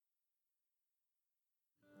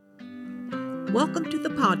Welcome to the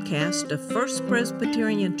podcast of First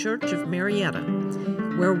Presbyterian Church of Marietta,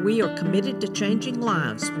 where we are committed to changing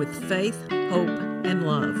lives with faith, hope, and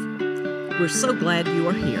love. We're so glad you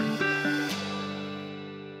are here.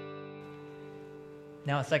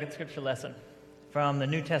 Now a second scripture lesson from the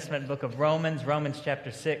New Testament book of Romans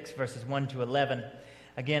chapter 6, verses 1 to 11.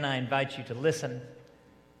 Again, I invite you to listen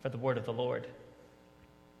for the word of the Lord.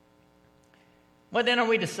 What then are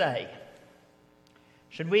we to say?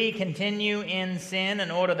 Should we continue in sin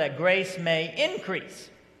in order that grace may increase?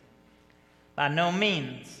 By no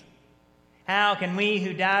means. How can we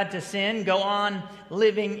who died to sin go on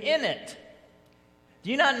living in it?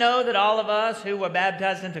 Do you not know that all of us who were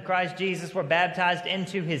baptized into Christ Jesus were baptized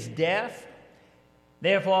into his death?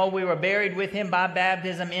 Therefore, we were buried with him by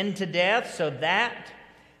baptism into death, so that,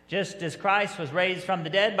 just as Christ was raised from the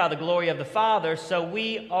dead by the glory of the Father, so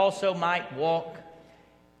we also might walk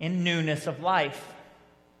in newness of life.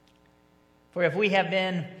 For if we have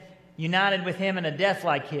been united with him in a death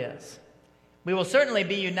like his, we will certainly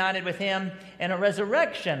be united with him in a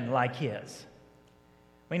resurrection like his.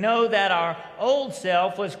 We know that our old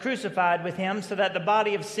self was crucified with him so that the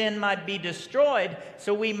body of sin might be destroyed,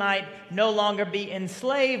 so we might no longer be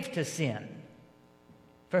enslaved to sin.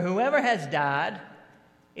 For whoever has died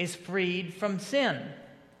is freed from sin.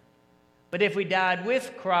 But if we died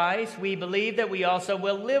with Christ, we believe that we also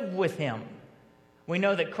will live with him. We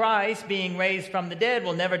know that Christ, being raised from the dead,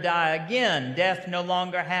 will never die again. Death no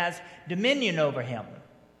longer has dominion over him.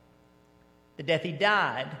 The death he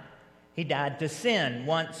died to sin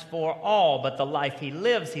once for all, but the life he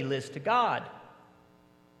lives to God.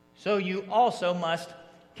 So you also must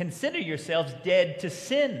consider yourselves dead to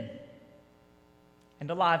sin and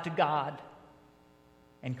alive to God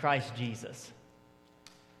in Christ Jesus.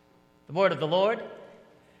 The word of the Lord.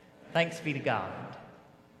 Thanks be to God.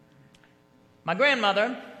 My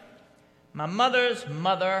grandmother, my mother's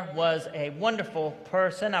mother, was a wonderful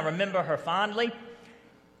person. I remember her fondly,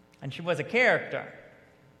 and she was a character.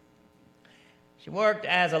 She worked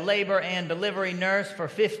as a labor and delivery nurse for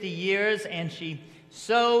 50 years, and she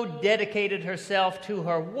so dedicated herself to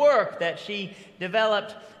her work that she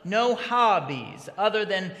developed no hobbies other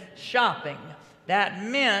than shopping. That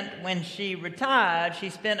meant when she retired, she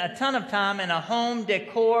spent a ton of time in a home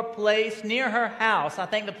decor place near her house. I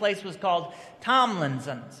think the place was called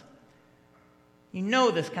Tomlinson's. You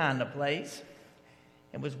know this kind of place.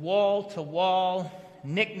 It was wall-to-wall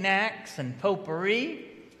knickknacks and potpourri.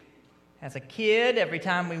 As a kid, every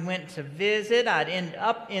time we went to visit, I'd end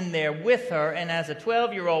up in there with her, and as a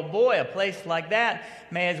 12-year-old boy, a place like that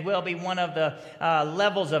may as well be one of the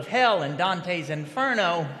levels of hell in Dante's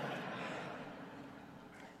Inferno.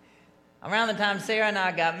 Around the time Sarah and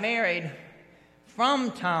I got married,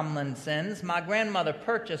 from Tomlinson's, my grandmother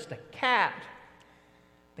purchased a cat.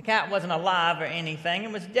 The cat wasn't alive or anything.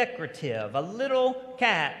 It was decorative, a little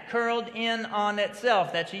cat curled in on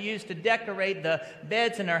itself that she used to decorate the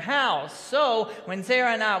beds in her house. So when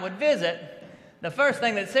Sarah and I would visit, the first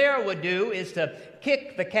thing that Sarah would do is to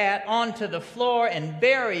kick the cat onto the floor and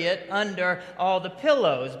bury it under all the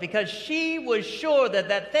pillows because she was sure that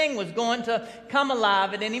that thing was going to come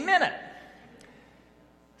alive at any minute.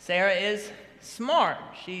 Sarah is smart.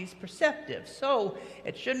 She's perceptive. So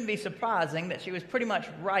it shouldn't be surprising that she was pretty much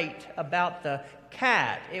right about the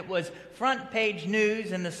cat. It was front page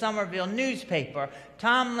news in the Somerville newspaper.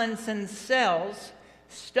 Tomlinson sells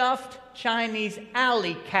stuffed Chinese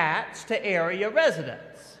alley cats to area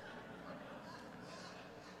residents.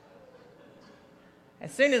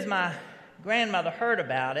 As soon as my grandmother heard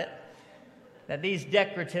about it, that these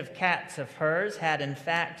decorative cats of hers had in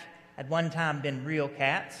fact at one time been real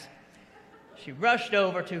cats, she rushed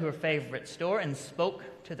over to her favorite store and spoke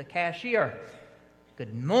to the cashier.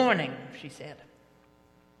 "Good morning," she said.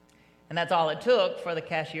 And that's all it took for the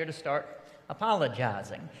cashier to start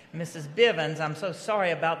apologizing. "Mrs. Bivens, I'm so sorry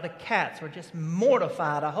about the cats. We're just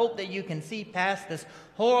mortified. I hope that you can see past this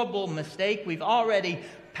horrible mistake. We've already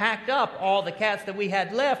packed up all the cats that we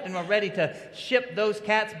had left, and we're ready to ship those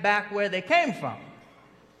cats back where they came from."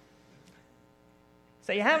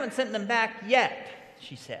 "So you haven't sent them back yet,"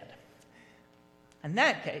 she said. "In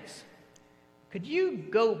that case, could you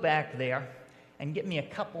go back there and get me a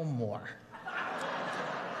couple more?"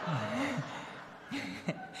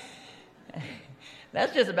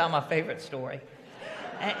 That's just about my favorite story.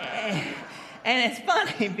 And it's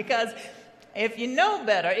funny because if you know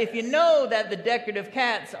better, if you know that the decorative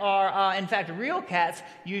cats are, in fact, real cats,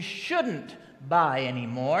 you shouldn't buy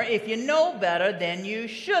anymore. If you know better, then you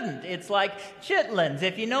shouldn't. It's like chitlins.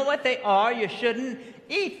 If you know what they are, you shouldn't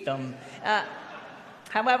eat them.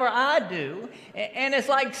 However, I do, and it's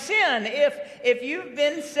like sin. If you've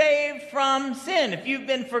been saved from sin, if you've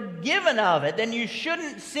been forgiven of it, then you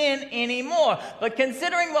shouldn't sin anymore. But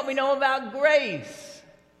considering what we know about grace,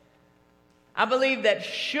 I believe that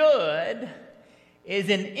should is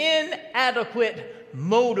an inadequate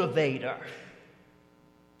motivator.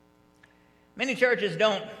 Many churches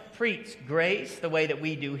don't preach grace the way that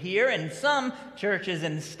we do here. In some churches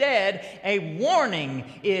instead, a warning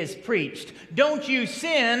is preached. Don't you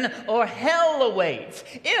sin or hell awaits.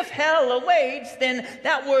 If hell awaits, then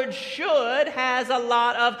that word should has a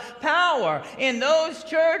lot of power. In those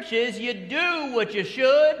churches, you do what you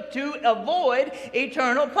should to avoid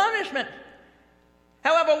eternal punishment.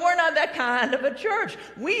 However, we're not that kind of a church.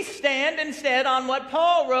 We stand instead on what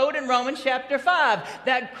Paul wrote in Romans chapter 5,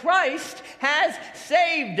 that Christ has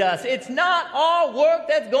saved us. It's not our work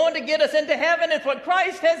that's going to get us into heaven. It's what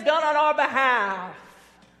Christ has done on our behalf.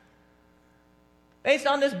 Based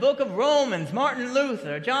on this book of Romans, Martin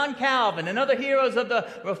Luther, John Calvin, and other heroes of the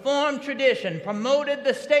Reformed tradition promoted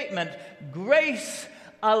the statement, grace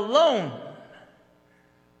alone.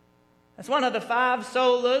 That's one of the 5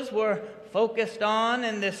 solas we're focused on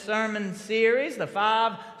in this sermon series, the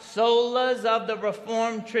 5 solas of the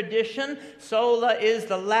Reformed tradition. Sola is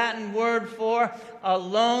the Latin word for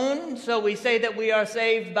alone. So we say that we are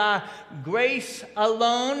saved by grace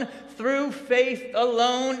alone, through faith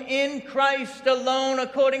alone, in Christ alone,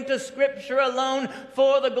 according to Scripture alone,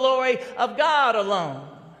 for the glory of God alone.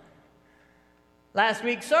 Last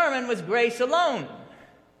week's sermon was grace alone.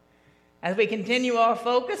 As we continue our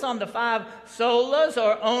focus on the 5 solas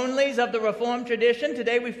or onlys of the Reformed tradition,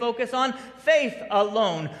 today we focus on faith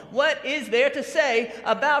alone. What is there to say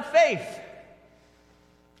about faith?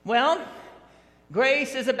 Well,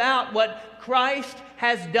 grace is about what Christ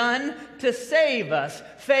has done to save us.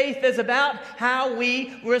 Faith is about how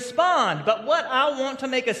we respond. But what I want to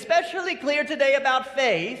make especially clear today about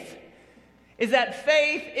faith is that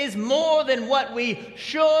faith is more than what we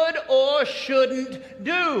should or shouldn't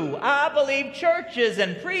do. I believe churches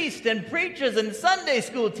and priests and preachers and Sunday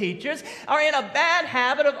school teachers are in a bad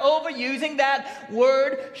habit of overusing that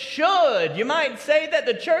word should. You might say that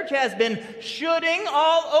the church has been shoulding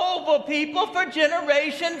all over people for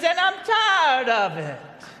generations, and I'm tired of it.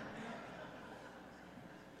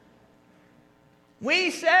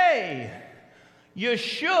 We say you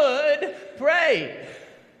should pray.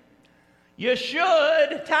 You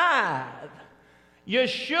should tithe. You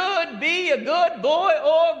should be a good boy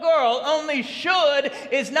or girl. Only should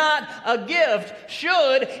is not a gift.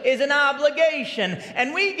 Should is an obligation.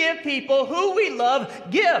 And we give people who we love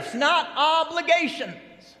gifts, not obligations.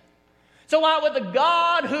 So why would the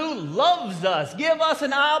God who loves us give us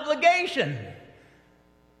an obligation?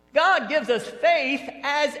 God gives us faith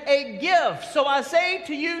as a gift. So I say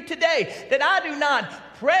to you today that I do not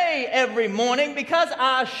pray every morning because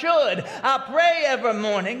I should. I pray every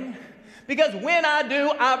morning because when I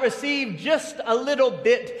do, I receive just a little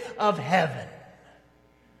bit of heaven.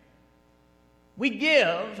 We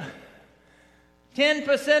give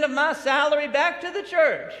 10% of my salary back to the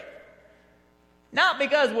church, not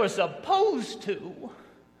because we're supposed to,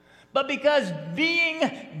 but because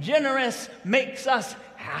being generous makes us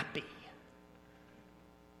happy.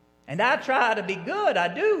 And I try to be good, I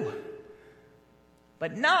do.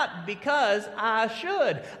 But not because I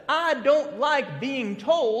should. I don't like being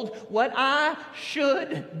told what I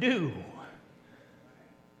should do.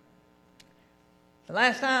 The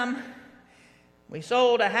last time we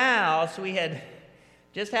sold a house, we had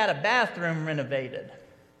just had a bathroom renovated.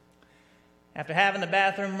 After having the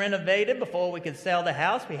bathroom renovated, before we could sell the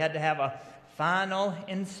house, we had to have a final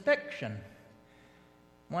inspection.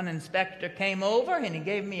 One inspector came over and he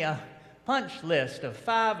gave me a punch list of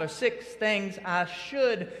 5 or 6 things I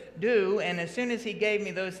should do, and as soon as he gave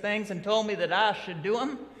me those things and told me that I should do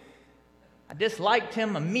them, I disliked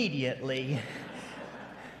him immediately.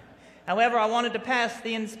 However, I wanted to pass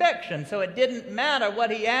the inspection, so it didn't matter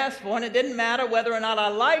what he asked for, and it didn't matter whether or not I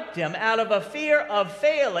liked him. Out of a fear of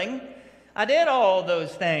failing, I did all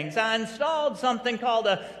those things. I installed something called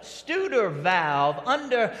a Studer valve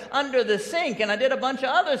under the sink, and I did a bunch of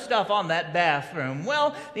other stuff on that bathroom.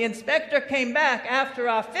 Well, the inspector came back after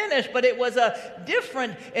I finished, but it was a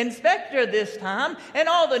different inspector this time, and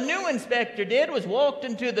all the new inspector did was walked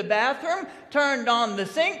into the bathroom, turned on the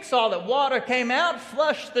sink, saw that water came out,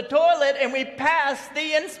 flushed the toilet, and we passed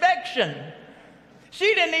the inspection.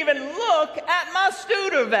 She didn't even look at my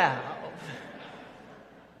Studer valve.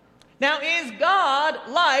 Now, is God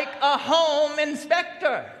like a home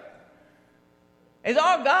inspector? Is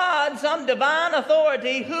our God some divine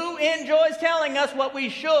authority who enjoys telling us what we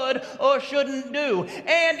should or shouldn't do?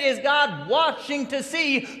 And is God watching to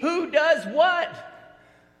see who does what?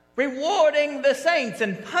 Rewarding the saints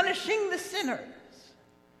and punishing the sinners.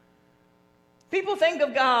 People think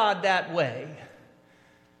of God that way.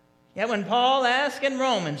 Yet when Paul asks in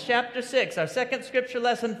Romans chapter 6, our second scripture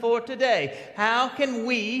lesson for today, how can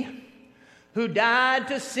we who died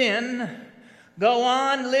to sin go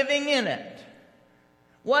on living in it?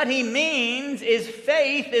 What he means is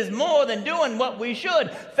faith is more than doing what we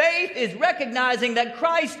should. Faith is recognizing that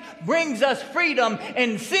Christ brings us freedom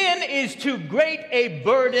and sin is too great a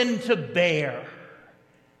burden to bear.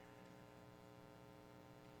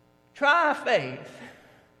 Try faith.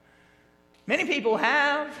 Many people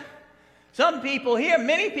have.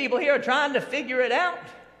 Many people here are trying to figure it out.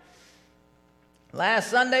 Last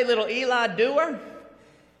Sunday, little Eli Dewar,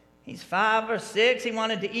 he's 5 or 6. He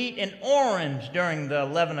wanted to eat an orange during the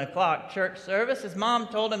 11 o'clock church service. His mom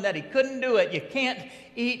told him that he couldn't do it. You can't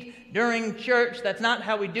eat during church. That's not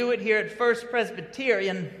how we do it here at First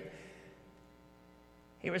Presbyterian.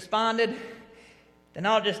 He responded, then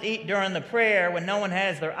I'll just eat during the prayer when no one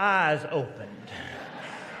has their eyes opened.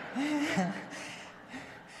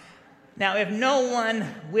 Now, if no one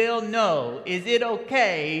will know, is it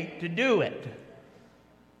okay to do it?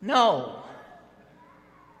 No.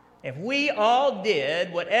 If we all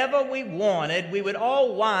did whatever we wanted, we would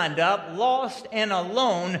all wind up lost and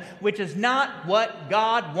alone, which is not what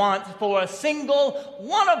God wants for a single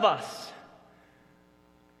one of us.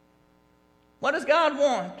 What does God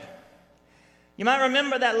want? You might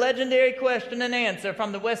remember that legendary question and answer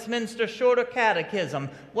from the Westminster Shorter Catechism.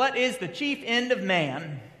 What is the chief end of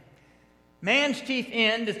man? Man's chief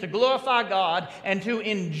end is to glorify God and to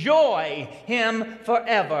enjoy Him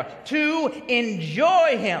forever. To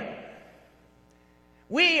enjoy Him.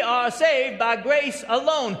 We are saved by grace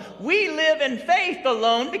alone. We live in faith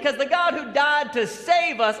alone because the God who died to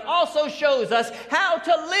save us also shows us how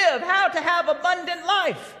to live, how to have abundant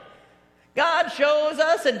life. God shows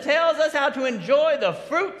us and tells us how to enjoy the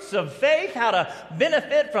fruits of faith, how to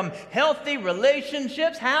benefit from healthy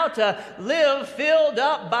relationships, how to live filled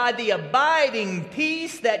up by the abiding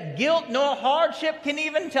peace that guilt nor hardship can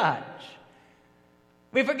even touch.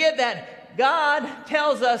 We forget that God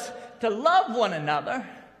tells us to love one another,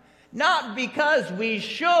 not because we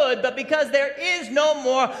should, but because there is no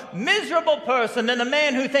more miserable person than a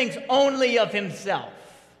man who thinks only of himself.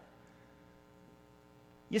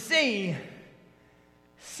 You see,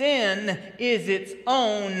 sin is its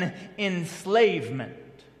own enslavement.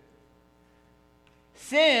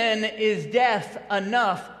 Sin is death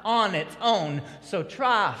enough on its own, so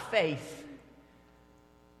try faith.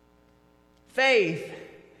 Faith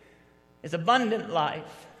is abundant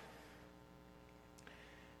life.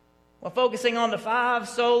 We're focusing on the 5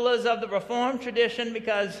 solas of the Reformed tradition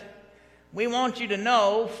because we want you to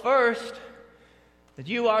know, first, that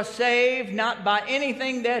you are saved not by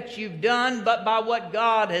anything that you've done, but by what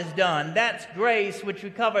God has done. That's grace, which we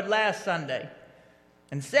covered last Sunday.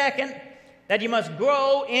 And second, that you must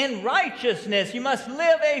grow in righteousness. You must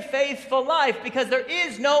live a faithful life because there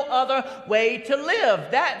is no other way to live.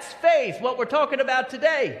 That's faith, what we're talking about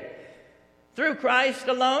today. Through Christ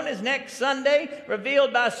alone is next Sunday,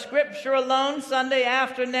 revealed by Scripture alone, Sunday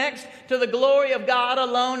after next, to the glory of God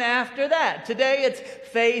alone after that. Today it's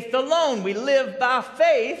faith alone. We live by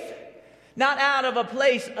faith, not out of a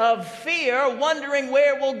place of fear, wondering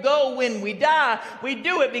where we'll go when we die. We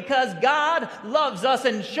do it because God loves us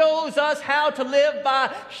and shows us how to live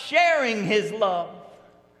by sharing His love.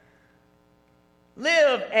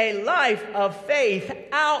 Live a life of faith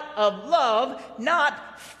out of love,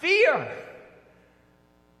 not fear.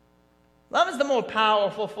 Love is the more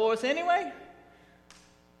powerful force anyway.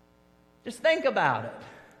 Just think about it.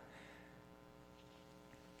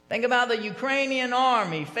 Think about the Ukrainian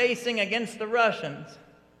army facing against the Russians.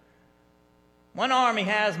 One army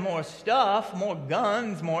has more stuff, more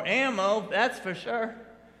guns, more ammo, that's for sure.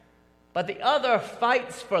 But the other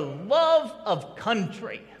fights for love of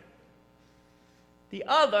country. The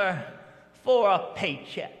other for a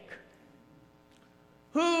paycheck.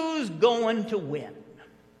 Who's going to win?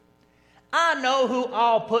 I know who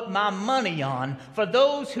I'll put my money on. For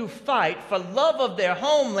those who fight for love of their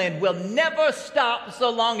homeland will never stop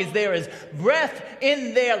so long as there is breath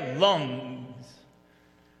in their lungs.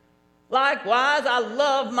 Likewise, I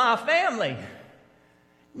love my family,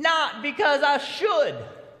 not because I should.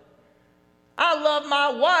 I love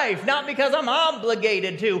my wife, not because I'm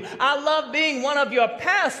obligated to. I love being one of your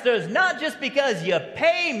pastors, not just because you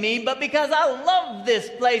pay me, but because I love this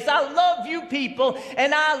place. I love you people,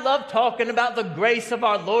 and I love talking about the grace of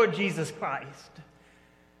our Lord Jesus Christ.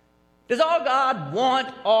 Does our God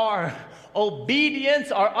want our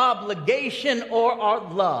obedience, our obligation, or our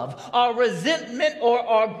love, our resentment, or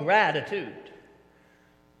our gratitude?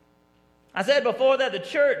 I said before that the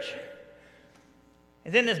church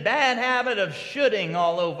is in this bad habit of shoulding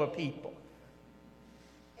all over people.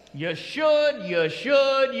 You should, you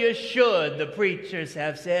should, you should, the preachers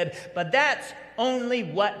have said, but that's only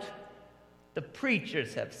what the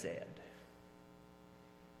preachers have said.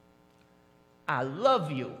 I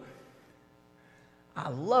love you. I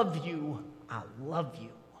love you. I love you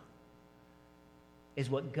is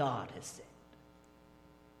what God has said.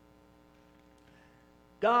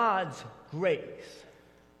 God's grace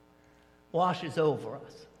washes over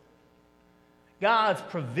us. God's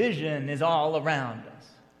provision is all around us.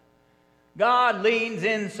 God leans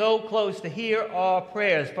in so close to hear our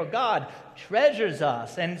prayers, for God treasures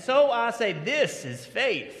us. And so I say this is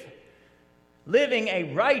faith. Living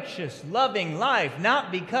a righteous, loving life,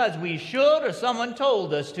 not because we should or someone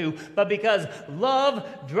told us to, but because love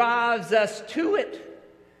drives us to it,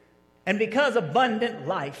 and because abundant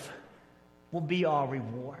life will be our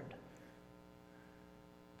reward.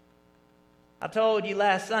 I told you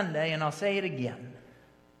last Sunday, and I'll say it again.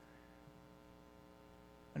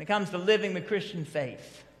 When it comes to living the Christian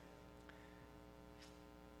faith,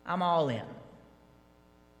 I'm all in.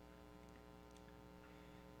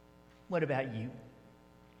 What about you?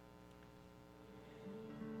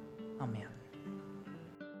 Amen.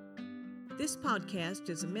 This podcast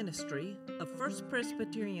is a ministry of First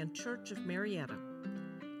Presbyterian Church of Marietta.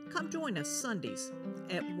 Come join us Sundays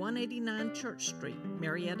at 189 Church Street,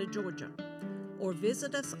 Marietta, Georgia, or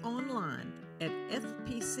visit us online at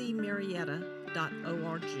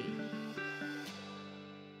fpcmarietta.org.